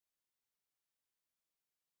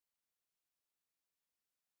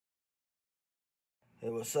Hey,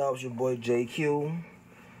 what's up? It's your boy JQ.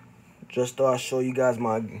 Just thought I'd show you guys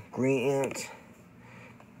my green ant.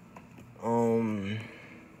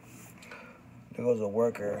 There goes a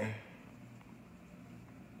worker.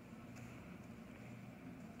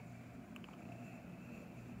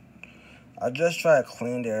 I just try to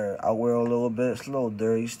clean their outwear a little bit. It's a little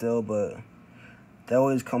dirty still, but they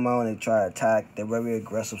always come out and they try to attack. They're very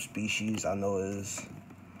aggressive species, I know it is.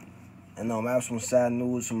 And I have some sad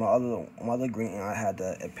news from my other green ant. I had,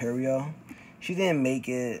 the Imperia. She didn't make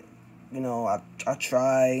it. You know, I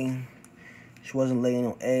tried. She wasn't laying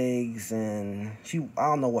no eggs, and I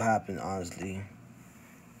don't know what happened, honestly.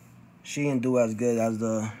 She didn't do as good as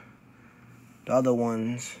the other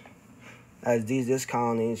ones, as this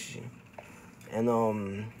colony.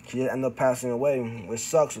 And she ended up passing away, which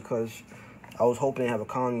sucks because I was hoping to have a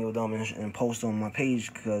colony with them and post on my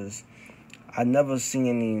page, because I never seen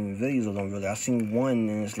any videos of them really. I seen one,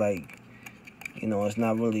 and it's like, you know, it's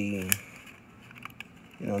not really,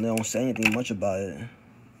 you know, they don't say anything much about it.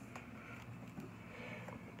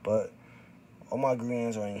 But all my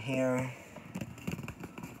greens are in here.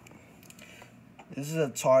 This is a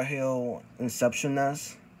Tar Heel Inception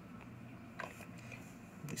nest.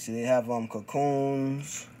 You see they have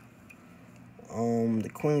cocoons. The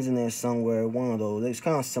queen's in there somewhere, one of those. It's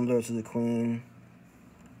kind of similar to the queen.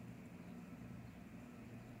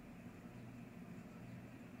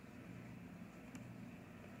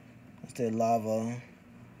 That's their lava.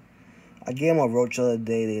 I gave them a roach the other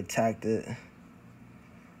day, they attacked it.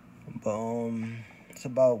 But it's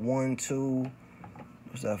about 1, 2,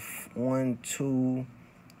 what's that? 1, 2,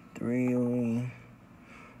 3,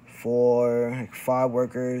 4, like 5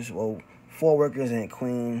 workers. Well, 4 workers and a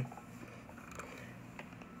queen.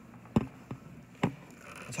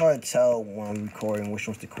 It's hard to tell when I'm recording which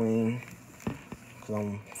one's the queen, because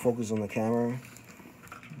I'm focused on the camera.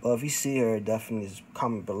 But if you see her, definitely just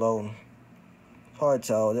comment below. It's hard to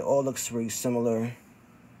tell. They all look very similar.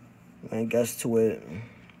 I guess to it.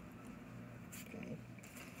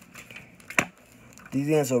 These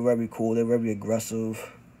ants are very cool. They're very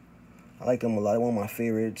aggressive. I like them a lot. They're one of my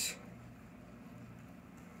favorites.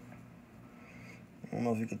 I don't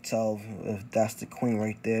know if you could tell if that's the queen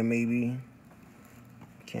right there, maybe.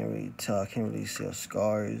 Can't really tell. I can't really see her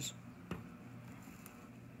scars.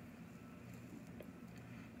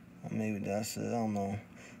 Or maybe that's it. I don't know.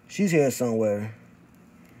 She's here somewhere.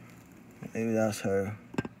 Maybe that's her.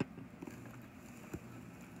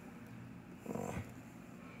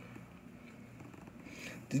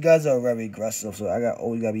 These guys are very aggressive, so I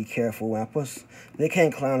always gotta be careful when I push. They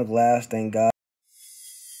can't climb the glass, thank God.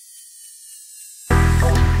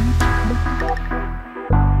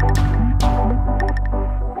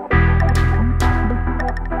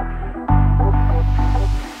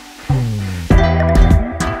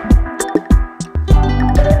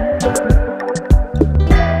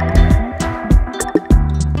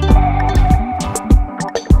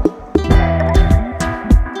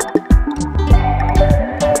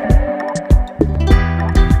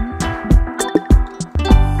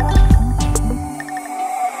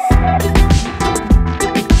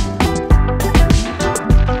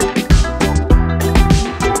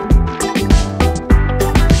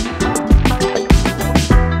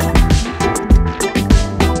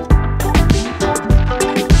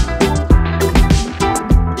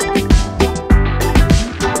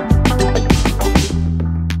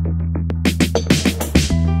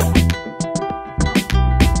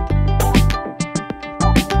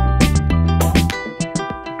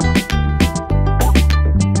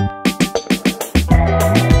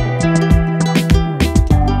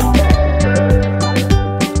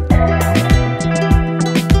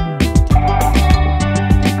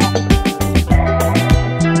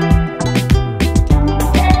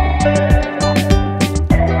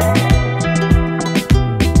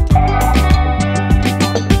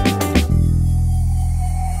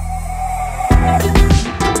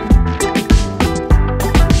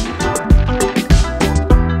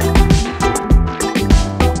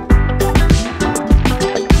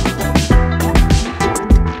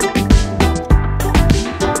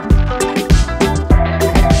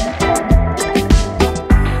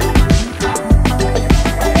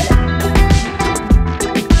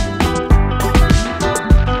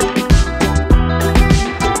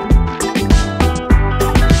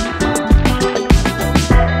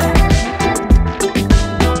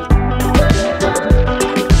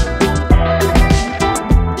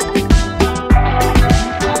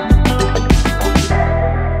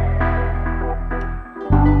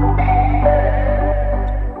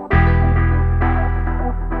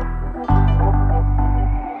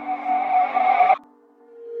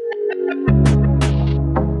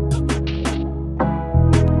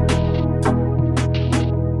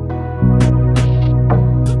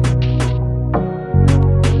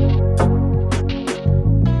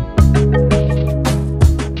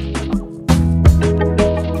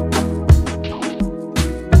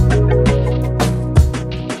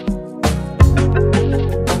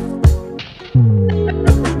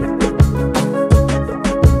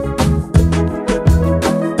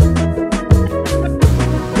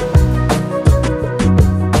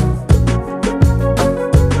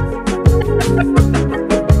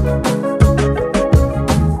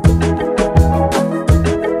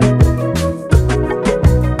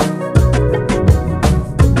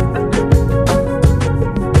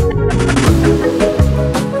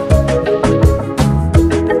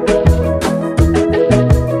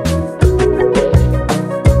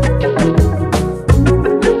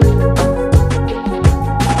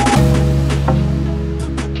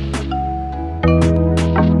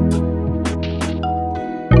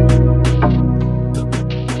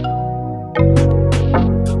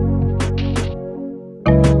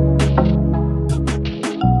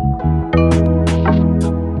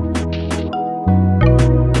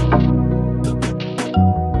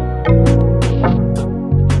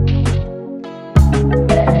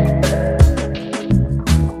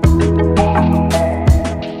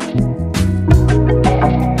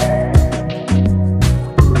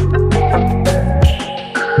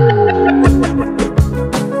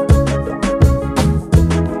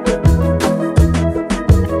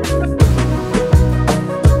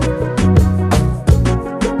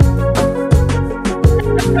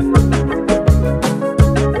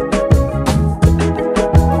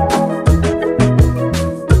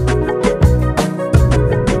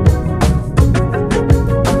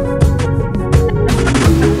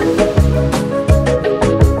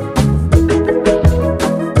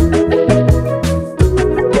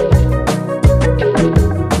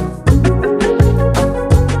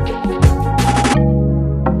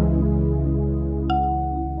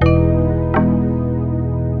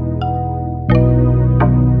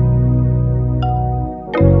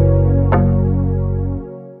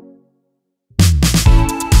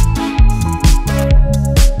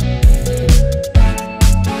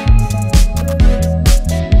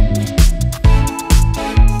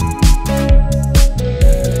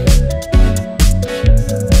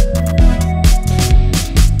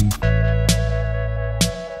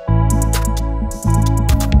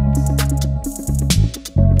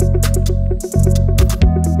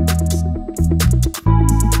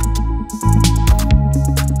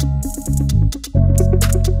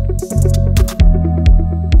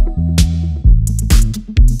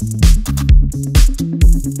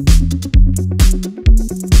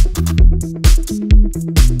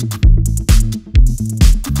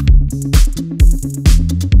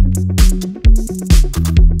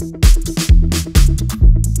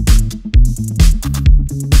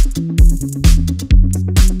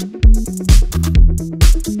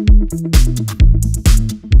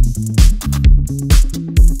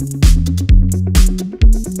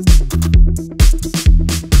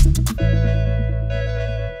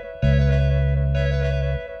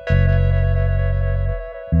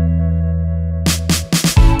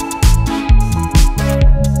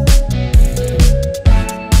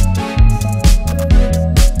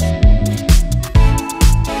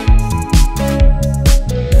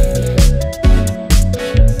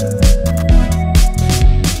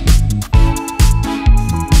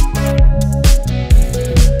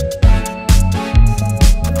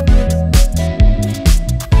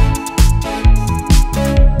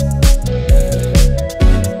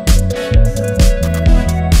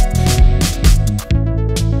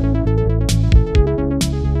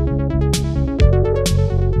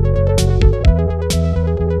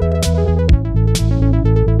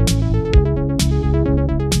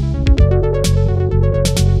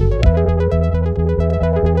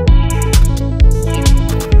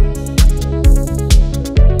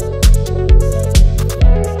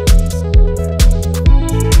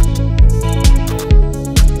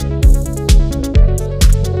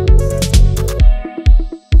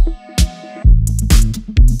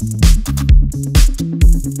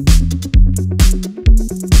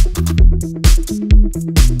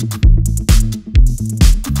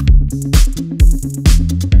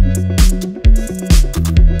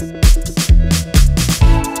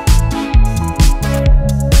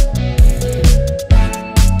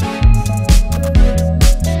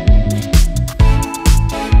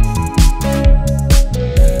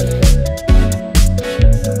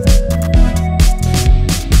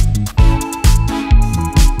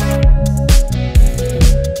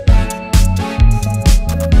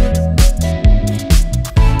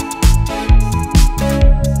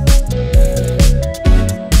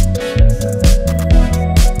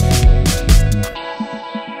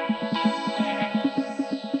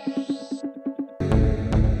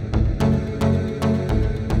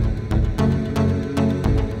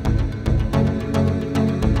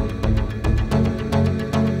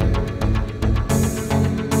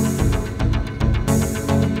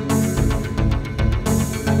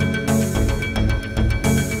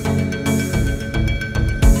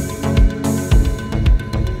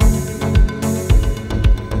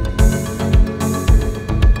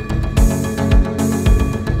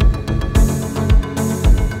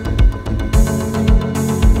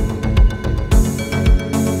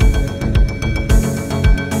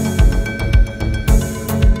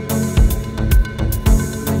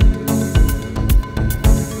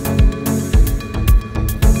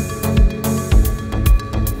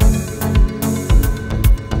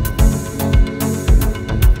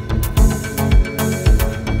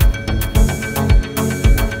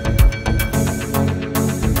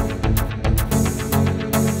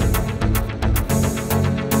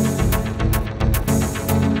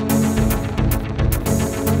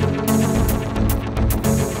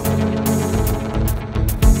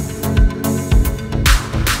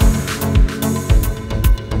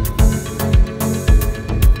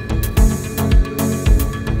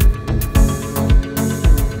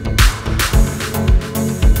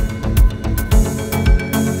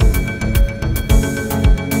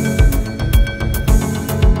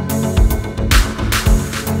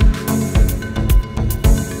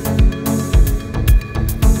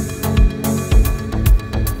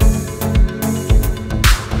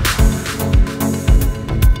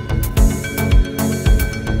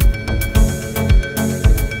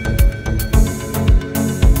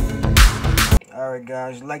 Alright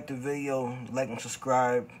guys, like the video, like and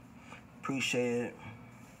subscribe. Appreciate it.